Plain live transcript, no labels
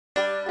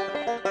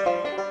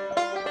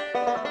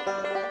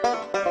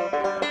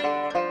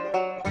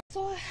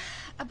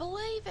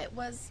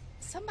because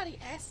somebody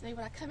asked me,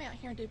 would I come out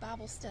here and do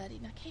Bible study?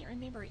 And I can't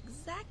remember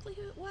exactly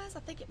who it was. I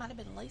think it might have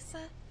been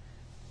Lisa.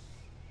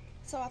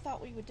 So I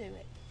thought we would do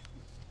it.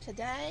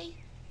 Today,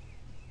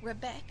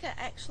 Rebecca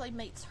actually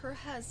meets her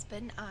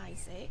husband,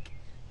 Isaac.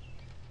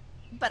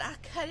 But I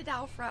cut it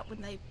off right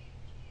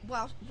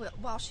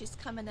while she's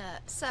coming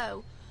up.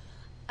 So,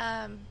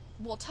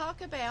 we'll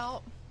talk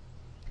about,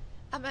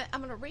 I'm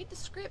going to read the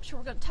scripture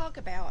we're going to talk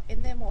about,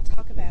 and then we'll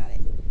talk about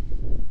it.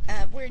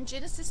 We're in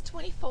Genesis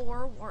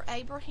 24, where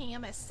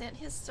Abraham has sent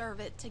his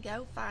servant to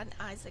go find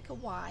Isaac a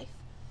wife.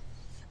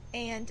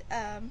 And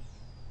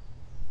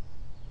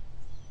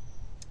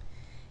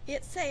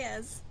it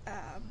says,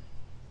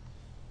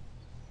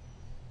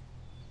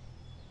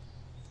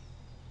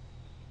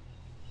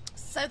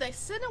 so they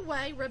sent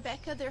away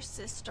Rebekah their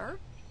sister,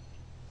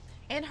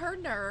 and her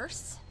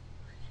nurse,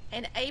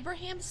 and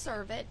Abraham's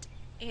servant,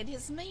 and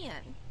his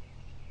men.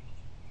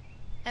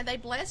 And they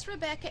blessed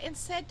Rebekah and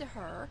said to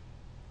her,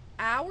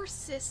 our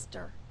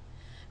sister,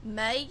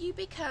 may you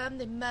become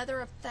the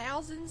mother of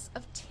thousands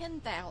of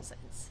 10,000s,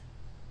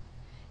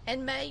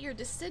 and may your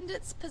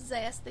descendants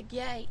possess the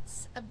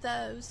gates of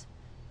those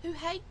who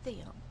hate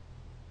them.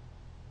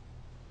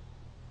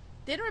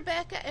 Then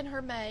Rebekah and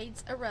her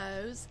maids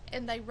arose,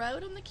 and they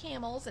rode on the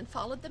camels and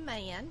followed the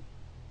man.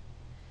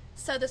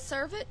 So the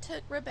servant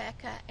took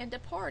Rebekah and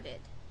departed.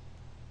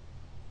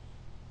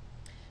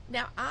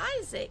 Now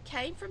Isaac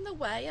came from the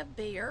way of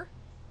Beer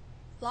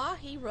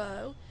Lahai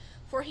Roi,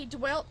 for he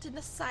dwelt in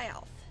the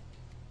south.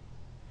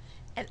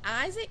 And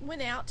Isaac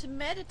went out to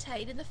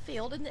meditate in the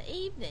field in the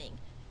evening,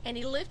 and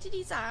he lifted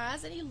his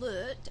eyes and he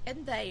looked,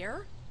 and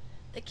there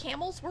the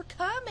camels were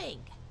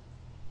coming.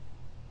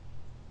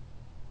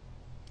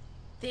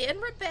 Then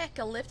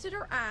Rebekah lifted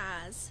her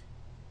eyes,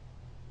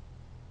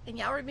 and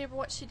y'all remember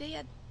what she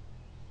did?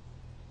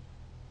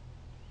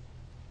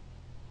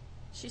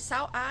 She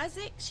saw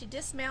Isaac, she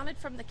dismounted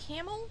from the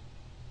camel,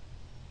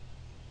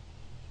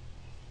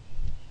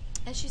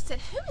 and she said,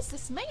 who is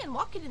this man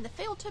walking in the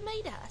field to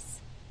meet us?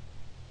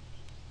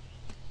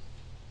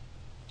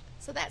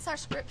 So that's our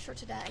scripture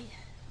today.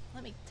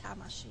 Let me tie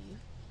my shoe.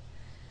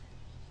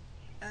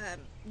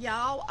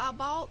 Y'all, I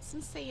bought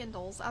some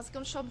sandals. I was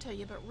going to show them to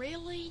you, but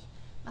really,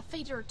 my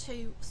feet are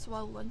too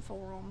swollen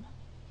for them.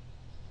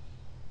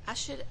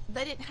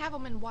 They didn't have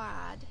them in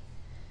wide,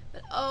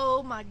 but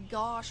oh my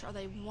gosh, are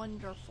they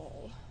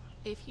wonderful.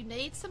 If you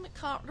need some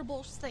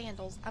comfortable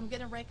sandals, I'm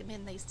going to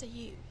recommend these to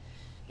you.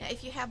 Now,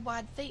 if you have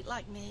wide feet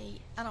like me,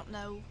 I don't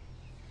know.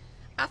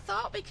 I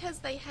thought because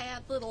they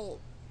had little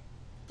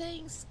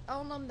things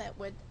on them that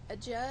would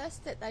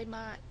adjust, that they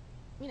might,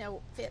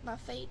 fit my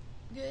feet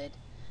good.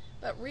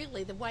 But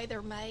really, the way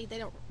they're made,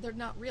 they're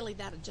not really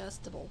that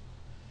adjustable.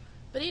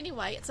 But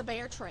anyway, it's a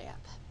bear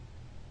trap.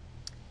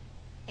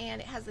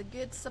 And it has a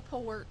good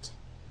support.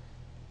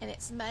 And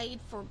it's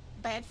made for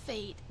bad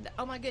feet.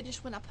 Oh my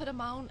goodness, when I put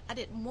them on, I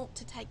didn't want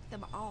to take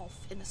them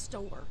off in the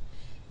store.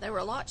 They were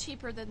a lot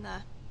cheaper than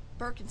the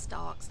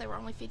Birkenstocks. They were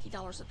only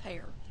 $50 a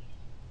pair.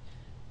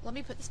 Let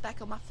me put this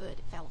back on my foot.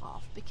 It fell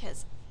off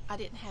because I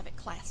didn't have it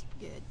clasped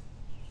good.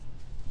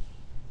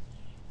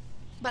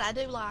 But I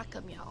do like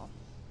them, y'all.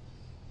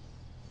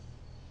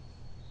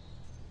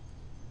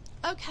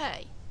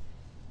 Okay.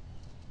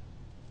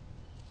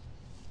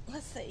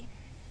 Let's see.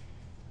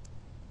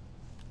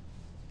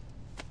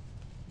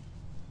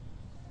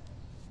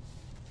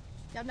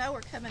 Y'all know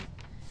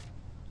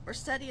we're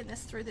studying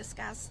this through this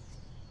guy's,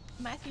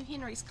 Matthew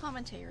Henry's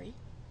commentary.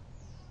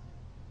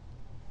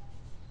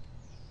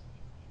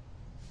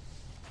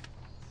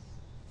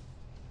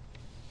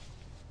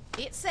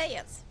 It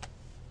says,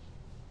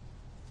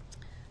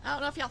 I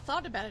don't know if y'all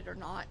thought about it or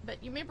not,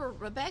 but you remember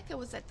Rebecca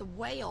was at the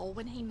well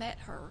when he met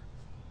her.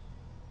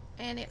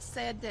 And it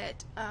said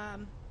that,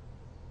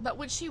 but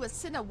when she was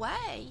sent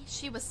away,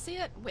 she was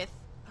sent with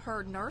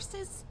her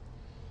nurses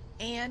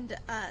and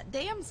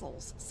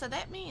damsels. So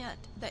that meant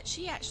that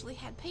she actually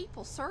had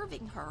people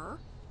serving her.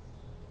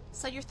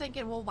 So you're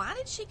thinking, well, why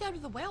did she go to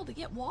the well to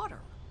get water?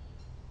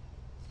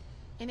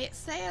 And it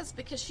says,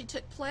 because she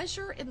took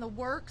pleasure in the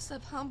works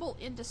of humble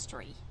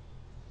industry.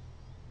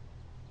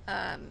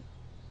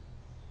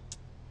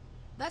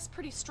 That's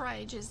pretty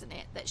strange, isn't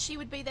it? That she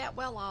would be that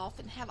well off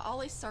and have all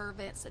these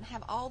servants and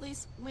have all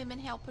these women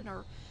helping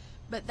her.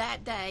 But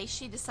that day,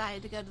 she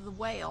decided to go to the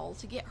well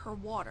to get her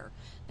water.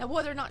 Now,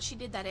 whether or not she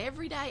did that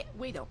every day,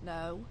 we don't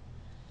know.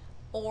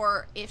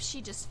 Or if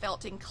she just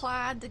felt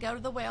inclined to go to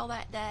the well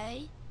that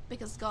day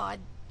because God,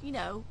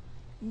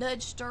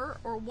 nudged her,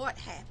 or what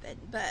happened.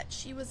 But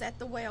she was at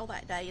the well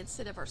that day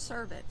instead of her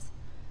servants.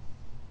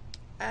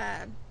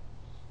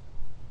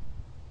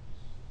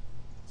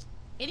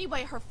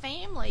 Anyway, her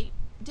family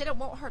didn't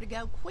want her to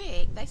go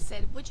quick. They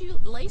said, would you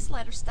at least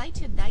let her stay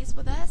 10 days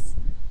with us?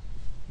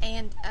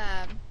 And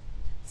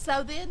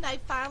so then they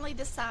finally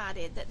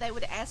decided that they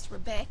would ask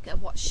Rebecca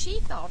what she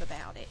thought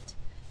about it,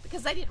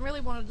 because they didn't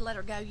really want to let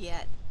her go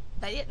yet.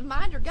 They didn't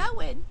mind her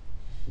going,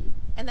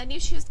 and they knew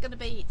she was going to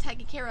be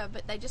taken care of,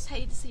 but they just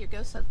hated to see her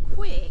go so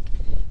quick.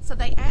 So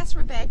they asked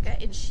Rebecca,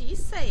 and she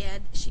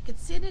said she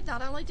consented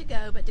not only to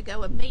go, but to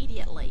go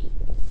immediately.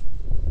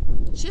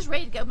 She was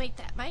ready to go meet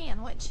that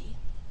man, wasn't she?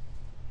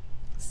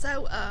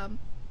 So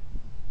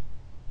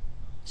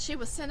she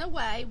was sent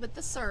away with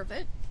the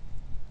servant,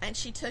 and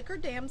she took her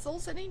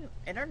damsels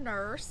and her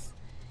nurse,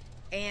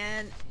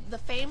 and the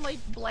family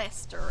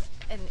blessed her.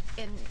 And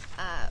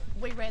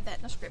we read that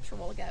in the scripture a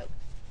while ago,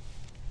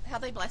 how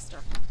they blessed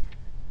her.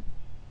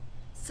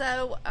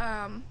 So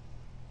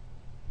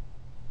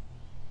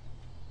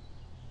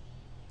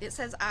it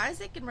says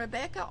Isaac and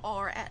Rebekah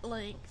are at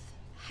length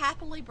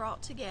happily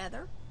brought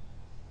together.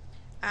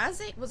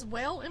 Isaac was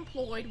well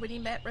employed when he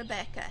met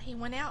Rebekah. He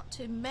went out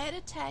to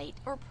meditate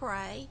or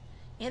pray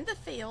in the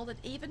field at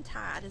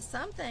eventide, and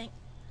some think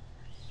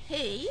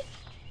he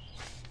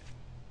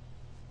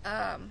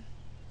how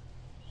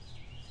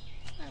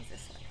is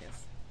this like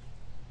this?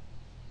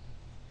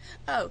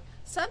 Oh,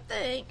 some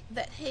think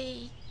that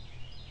he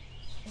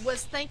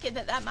was thinking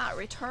that might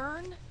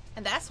return,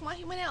 and that's why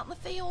he went out in the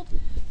field.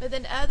 But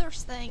then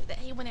others think that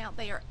he went out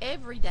there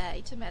every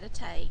day to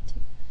meditate,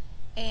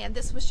 and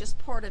this was just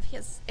part of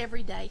his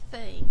everyday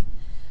thing.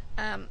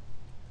 And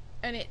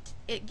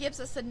it gives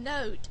us a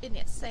note, and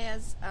it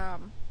says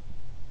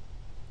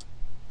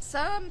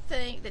some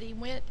think that he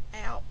went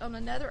out on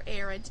another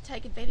errand to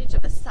take advantage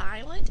of a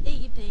silent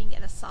evening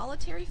in a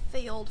solitary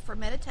field for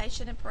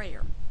meditation and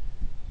prayer.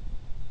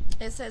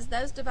 It says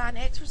those divine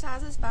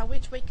exercises by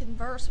which we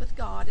converse with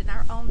God in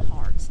our own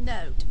hearts.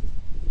 Note,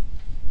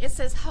 it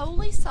says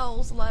holy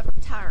souls love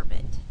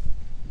retirement.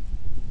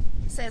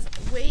 It says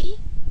we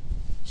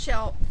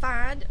shall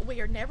find we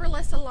are never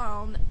less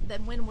alone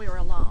than when we are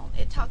alone.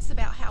 It talks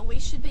about how we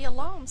should be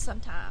alone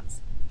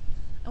sometimes,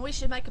 and we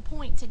should make a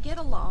point to get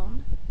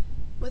alone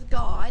with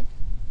God,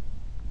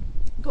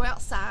 go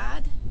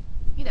outside,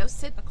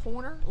 sit in a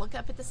corner, look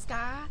up at the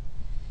sky.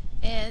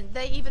 And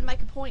they even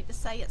make a point to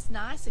say it's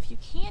nice if you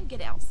can get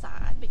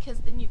outside, because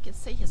then you can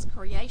see his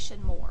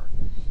creation more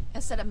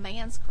instead of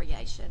man's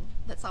creation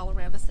that's all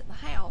around us in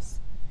the house.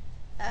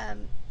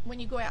 When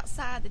you go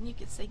outside, then you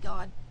can see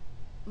God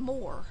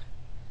more,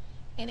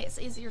 and it's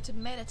easier to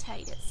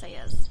meditate, it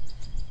says,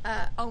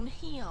 on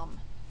him.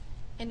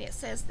 And it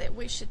says that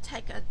we should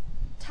take a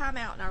time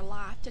out in our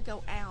life to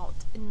go out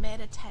and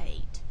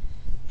meditate,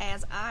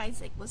 as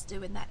Isaac was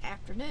doing that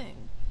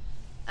afternoon,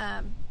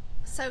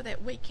 so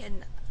that we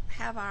can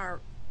have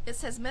it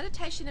says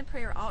meditation and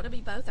prayer ought to be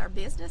both our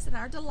business and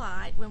our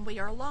delight when we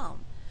are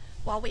alone,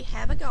 while we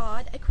have a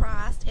God, a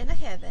Christ, and a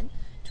heaven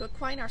to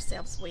acquaint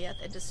ourselves with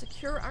and to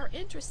secure our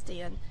interest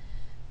in.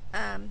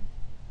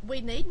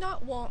 We need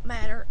not want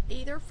matter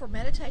either for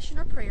meditation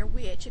or prayer,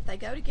 which, if they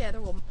go together,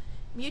 will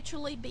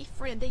mutually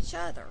befriend each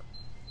other.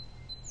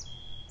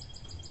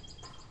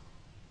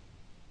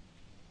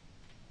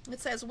 It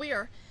says we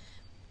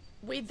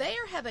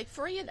there have a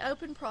free and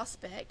open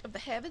prospect of the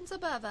heavens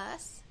above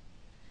us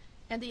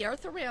and the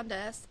earth around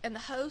us, and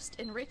the host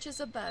and riches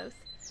of both,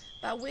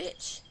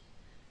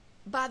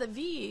 by the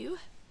view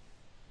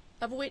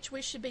of which we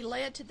should be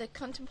led to the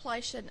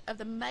contemplation of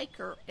the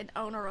maker and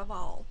owner of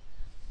all.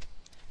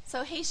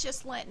 So he's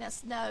just letting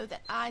us know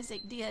that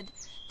Isaac did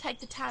take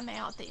the time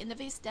out at the end of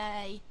his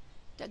day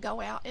to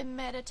go out and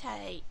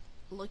meditate,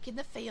 look in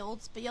the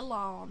fields, be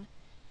alone,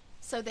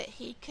 so that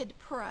he could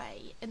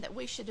pray, and that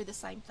we should do the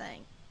same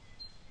thing.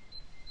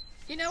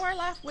 Our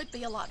life would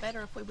be a lot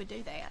better if we would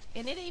do that.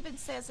 And it even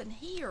says in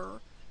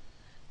here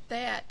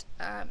that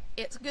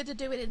it's good to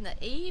do it in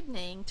the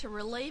evening to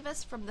relieve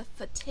us from the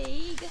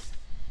fatigue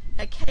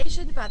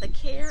occasioned by the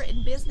care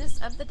and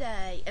business of the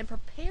day, and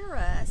prepare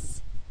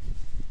us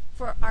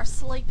for our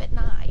sleep at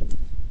night.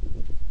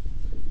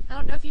 I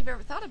don't know if you've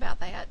ever thought about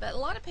that, but a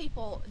lot of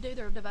people do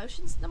their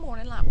devotions in the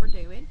morning like we're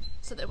doing,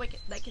 so that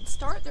they can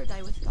start their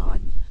day with God.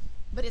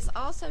 But it's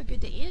also good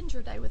to end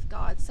your day with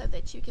God, so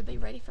that you can be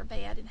ready for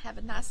bed and have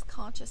a nice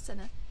conscience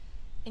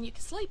and you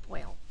can sleep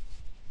well.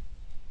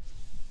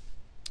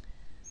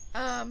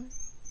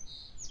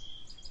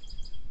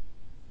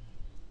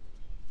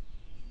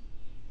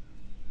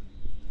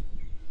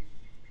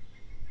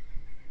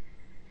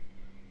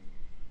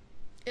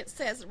 It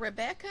says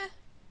Rebecca.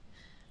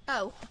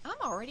 Oh, I'm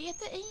already at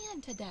the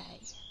end today.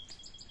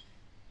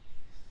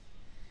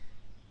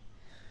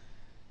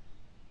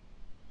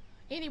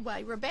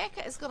 Anyway,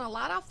 Rebecca is going to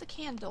light off the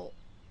candle.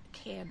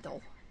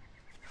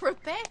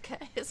 Rebecca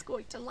is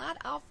going to light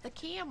off the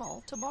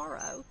camel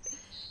tomorrow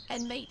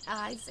and meet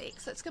Isaac.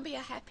 So it's going to be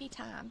a happy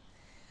time.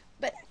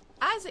 But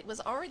Isaac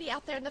was already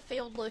out there in the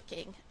field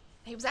looking.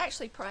 He was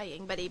actually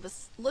praying, but he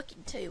was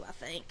looking too, I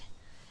think.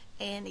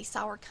 And he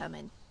saw her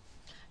coming.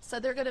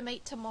 So they're going to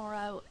meet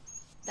tomorrow.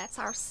 That's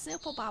our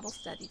simple Bible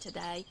study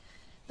today.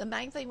 The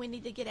main thing we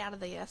need to get out of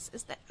this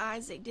is that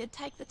Isaac did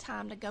take the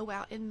time to go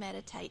out and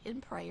meditate in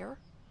prayer.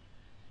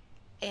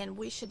 And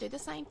we should do the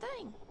same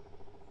thing.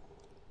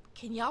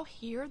 Can y'all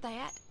hear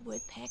that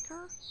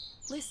woodpecker?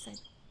 Listen.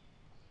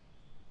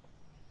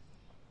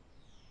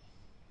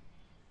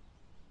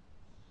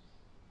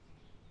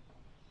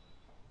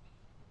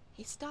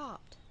 He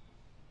stopped.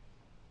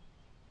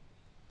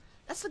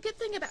 That's the good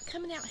thing about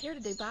coming out here to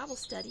do Bible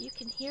study. You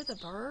can hear the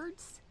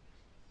birds.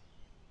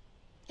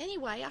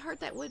 Anyway, I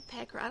heard that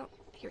woodpecker. I don't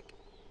hear.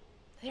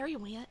 There he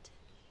went.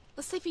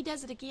 Let's see if he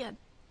does it again.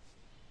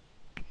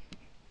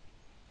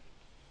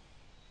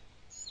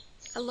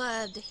 I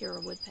love to hear a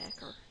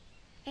woodpecker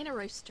and a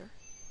rooster.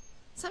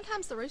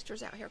 Sometimes the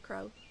roosters out here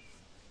crow.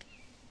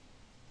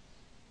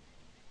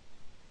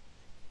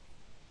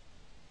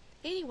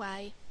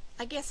 Anyway,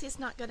 I guess he's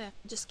not going to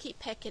just keep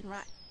pecking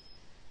right.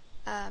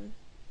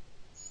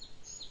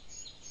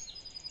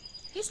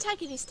 He's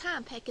taking his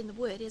time pecking the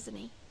wood, isn't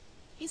he?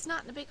 He's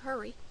not in a big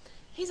hurry.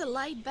 He's a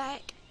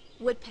laid-back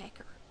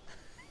woodpecker.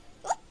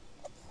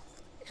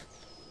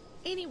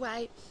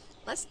 Anyway,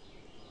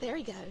 there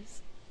he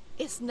goes.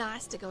 It's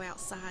nice to go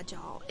outside,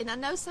 y'all. And I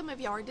know some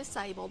of y'all are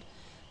disabled,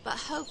 but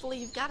hopefully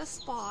you've got a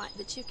spot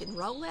that you can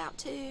roll out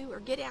to or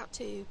get out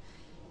to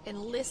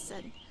and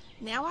listen.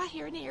 Now I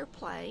hear an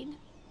airplane,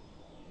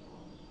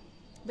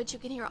 but you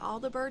can hear all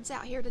the birds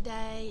out here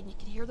today, and you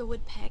can hear the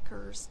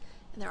woodpeckers,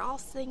 and they're all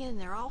singing, and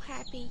they're all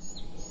happy,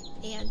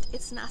 and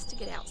it's nice to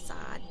get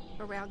outside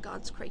around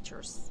God's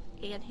creatures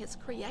and His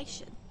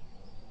creation,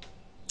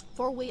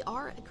 for we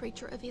are a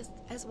creature of His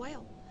as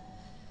well.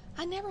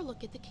 I never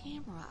look at the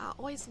camera. I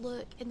always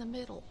look in the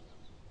middle.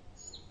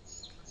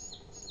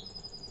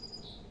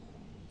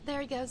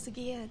 There he goes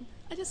again.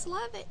 I just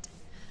love it.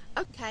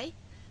 Okay,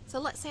 so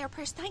let's say our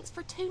prayers. Thanks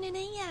for tuning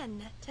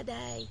in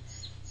today.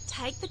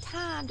 Take the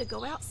time to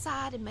go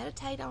outside and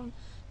meditate on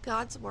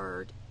God's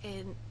Word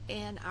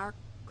and our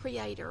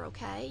Creator,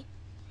 okay?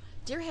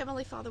 Dear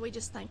Heavenly Father, we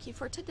just thank you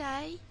for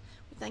today.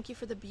 We thank you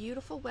for the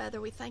beautiful weather.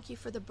 We thank you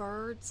for the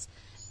birds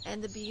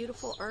and the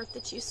beautiful earth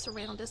that you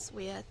surround us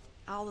with,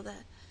 all of the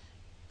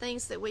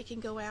things that we can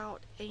go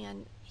out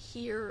and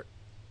hear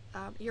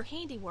your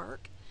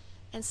handiwork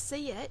and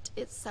see it.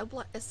 It's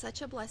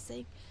such a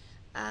blessing.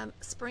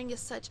 Spring is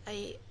such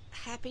a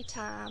happy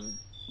time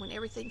when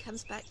everything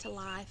comes back to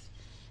life.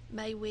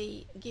 May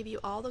we give you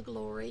all the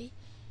glory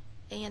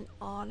and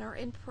honor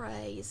and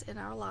praise in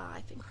our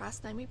life. In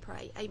Christ's name we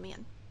pray.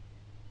 Amen.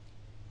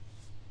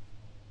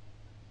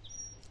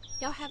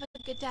 Y'all have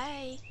a good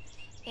day,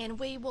 and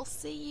we will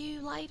see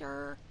you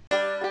later.